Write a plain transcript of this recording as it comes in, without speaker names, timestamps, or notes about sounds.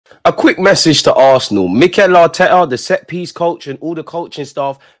A quick message to Arsenal. Mikel Arteta, the set-piece coach and all the coaching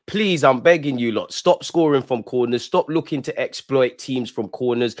staff, please, I'm begging you lot, stop scoring from corners. Stop looking to exploit teams from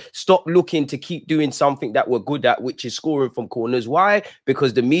corners. Stop looking to keep doing something that we're good at, which is scoring from corners. Why?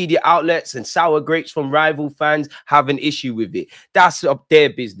 Because the media outlets and sour grapes from rival fans have an issue with it. That's up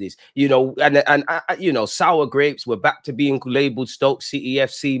their business, you know. And you know, sour grapes, we're back to being labeled Stoke City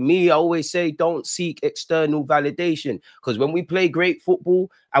FC. Me, I always say, don't seek external validation, because when we play great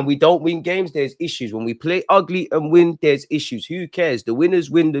football and we don't win games, there's issues. When we play ugly and win, there's issues. Who cares? The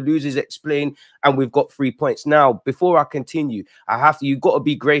winners win, the losers explain, and we've got 3 points. Now, before I continue, you've got to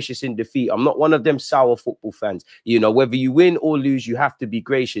be gracious in defeat. I'm not one of them sour football fans. You know, whether you win or lose, you have to be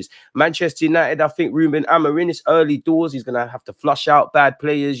gracious. Manchester United, I think Ruben Amorim, early doors, he's going to have to flush out bad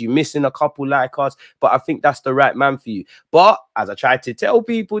players. You're missing a couple like us, but I think that's the right man for you. But as I try to tell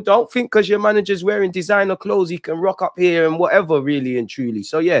people, don't think because your manager's wearing designer clothes, he can rock up here and whatever, really and truly.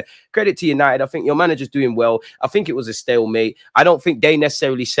 So yeah, credit to United. I think your manager's doing well. I think it was a stalemate. I don't think they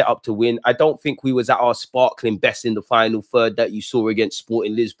necessarily set up to win. I don't think we was at our sparkling best in the final third that you saw against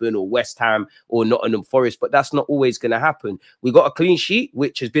Sporting Lisbon or West Ham or Nottingham Forest, but that's not always going to happen. We got a clean sheet,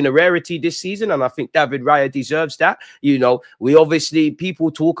 which has been a rarity this season, and I think David Raya deserves that. You know, we obviously,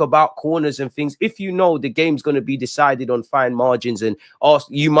 people talk about corners and things. If you know the game's going to be decided on fine margins and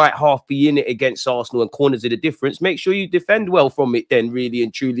you might half be in it against Arsenal and corners are the difference, make sure you defend well from it then, really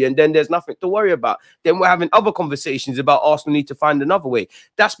and truly, and then there's nothing to worry about. Then we're having other conversations about Arsenal need to find another way.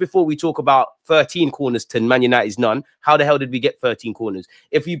 That's before we talk about 13 corners to Man United's none. How the hell did we get 13 corners?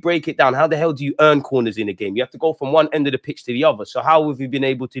 If you break it down, how the hell do you earn corners in a game? You have to go from one end of the pitch to the other. So how have we been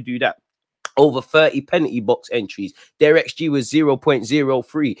able to do that? Over 30 penalty box entries. Their XG was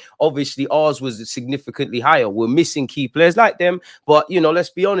 0.03. Obviously, ours was significantly higher. We're missing key players like them. But, you know, let's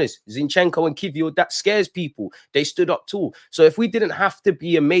be honest. Zinchenko and Kivio, that scares people. They stood up tall. So if we didn't have to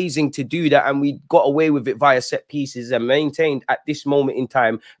be amazing to do that and we got away with it via set pieces and maintained at this moment in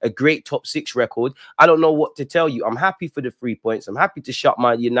time a great top 6 record, I don't know what to tell you. I'm happy for the 3 points. I'm happy to shut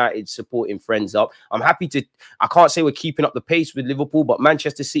my United supporting friends up. I'm happy to, I can't say we're keeping up the pace with Liverpool, but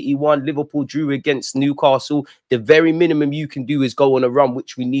Manchester City won, Liverpool drew against Newcastle. The very minimum you can do is go on a run,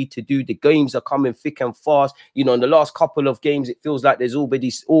 which we need to do. The games are coming thick and fast. You know, in the last couple of games, it feels like there's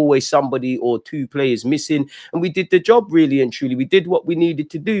always somebody or 2 players missing. And we did the job, really and truly. We did what we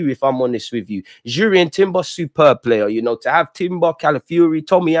needed to do, if I'm honest with you. Jurien Timber, superb player. You know, to have Timber, Calafiori,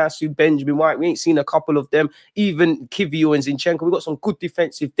 Tomiyasu, Benjamin White, we ain't seen a couple of them. Even Kivio and Zinchenko, we got some good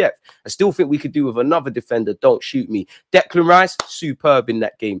defensive depth. I still think we could do with another defender. Don't shoot me. Declan Rice, superb in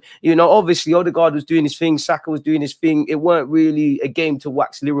that game. You know, obviously, Odegaard was doing his thing, Saka was doing his thing. It weren't really a game to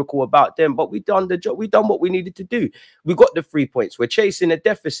wax lyrical about them, but we done the job. We done what we needed to do. We got the 3 points. We're chasing a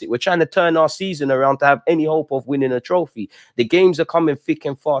deficit. We're trying to turn our season around to have any hope of winning a trophy. The games are coming thick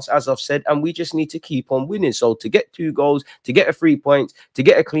and fast, as I've said, and we just need to keep on winning. So to get 2 goals, to get a 3 points, to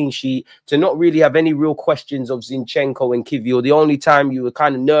get a clean sheet, to not really have any real questions of Zinchenko and Kivio. The only time you were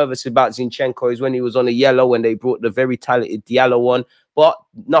kind of nervous about Zinchenko is when he was on a yellow when they brought the very talented Diallo on. But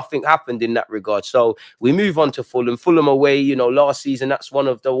nothing happened in that regard. So we move on to Fulham. Fulham away, you know, last season, that's one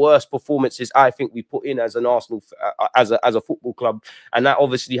of the worst performances I think we put in as an Arsenal, as a football club. And that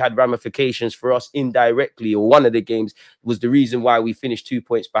obviously had ramifications for us indirectly, or one of the games was the reason why we finished 2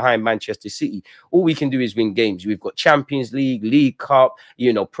 points behind Manchester City. All we can do is win games. We've got Champions League, League Cup,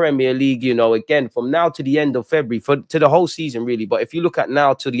 you know, Premier League, you know, again, from now to the end of February, to the whole season, really. But if you look at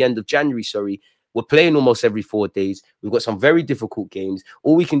now to the end of January, we're playing almost every 4 days. We've got some very difficult games.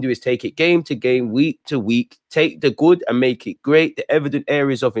 All we can do is take it game to game, week to week, take the good and make it great. The evident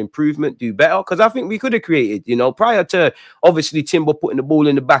areas of improvement, do better. Because I think we could have created, you know, prior to obviously Timber putting the ball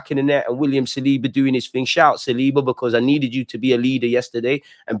in the back of the net and William Saliba doing his thing. Shout Saliba, because I needed you to be a leader yesterday.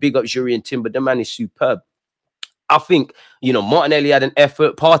 And big up Jurien Timber. The man is superb. I think, you know, Martinelli had an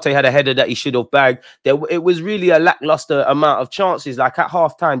effort. Partey had a header that he should have bagged. It was really a lackluster amount of chances. Like at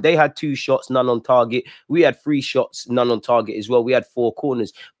halftime, they had 2 shots, none on target. We had 3 shots, none on target as well. We had 4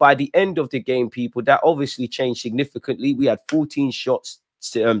 corners. By the end of the game, people, that obviously changed significantly. We had 14 shots,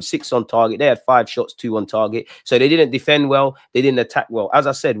 6 on target. They had 5 shots, 2 on target. So they didn't defend well. They didn't attack well. As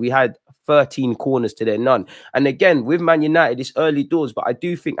I said, we had 13 corners to their none. And again, with Man United, it's early doors, but I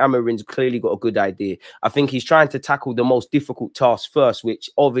do think Amorim's clearly got a good idea. I think he's trying to tackle the most difficult task first,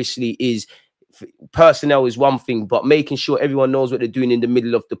 which obviously is personnel is one thing, but making sure everyone knows what they're doing in the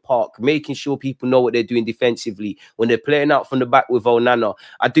middle of the park, making sure people know what they're doing defensively when they're playing out from the back with Onana.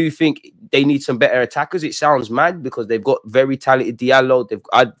 I do think they need some better attackers. It sounds mad because they've got very talented Diallo.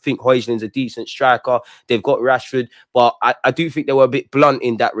 I think Højlund's a decent striker. They've got Rashford, but I do think they were a bit blunt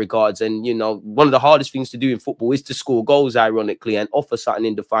in that regards. And, you know, one of the hardest things to do in football is to score goals, ironically, and offer something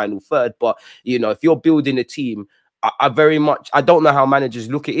in the final third. But, you know, if you're building a team, I don't know how managers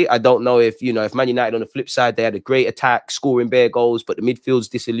look at it. I don't know if, you know, if Man United on the flip side, they had a great attack, scoring bare goals, but the midfield's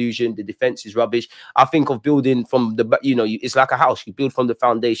disillusioned, the defense is rubbish. I think of building from the, you know, it's like a house. You build from the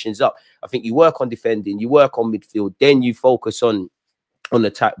foundations up. I think you work on defending, you work on midfield, then you focus on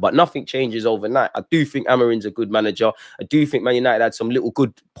attack, but nothing changes overnight. I do think Amarin's a good manager. I do think Man United had some little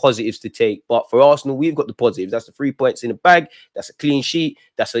good positives to take, but for Arsenal, we've got the positives. That's the 3 points in the bag. That's a clean sheet.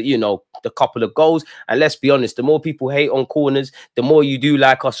 That's a, you know, the couple of goals. And let's be honest, the more people hate on corners, the more you do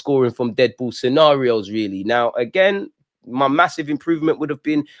like us scoring from dead ball scenarios, really. Now, again, my massive improvement would have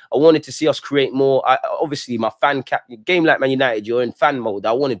been, I wanted to see us create more. Obviously, my game like Man United, you're in fan mode.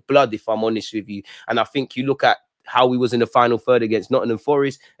 I wanted blood, if I'm honest with you. And I think you look at how we was in the final third against Nottingham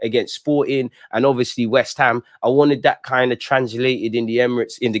Forest, against Sporting, and obviously West Ham. I wanted that kind of translated in the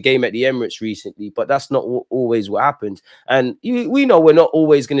Emirates, in the game at the Emirates recently, but that's not always what happens. And we know we're not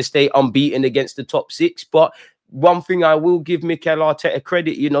always going to stay unbeaten against the top six, but one thing I will give Mikel Arteta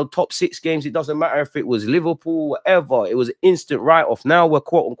credit, you know, top 6 games, it doesn't matter if it was Liverpool, whatever, it was an instant write-off. Now we're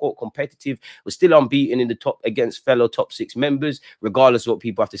quote-unquote competitive. We're still unbeaten in the top against fellow top 6 members, regardless of what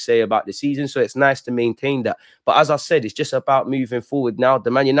people have to say about the season. So it's nice to maintain that. But as I said, it's just about moving forward now.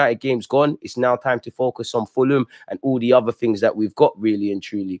 The Man United game's gone. It's now time to focus on Fulham and all the other things that we've got, really and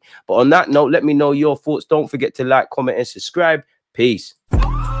truly. But on that note, let me know your thoughts. Don't forget to like, comment, and subscribe. Peace.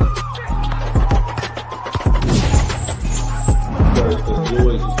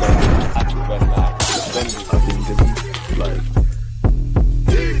 Always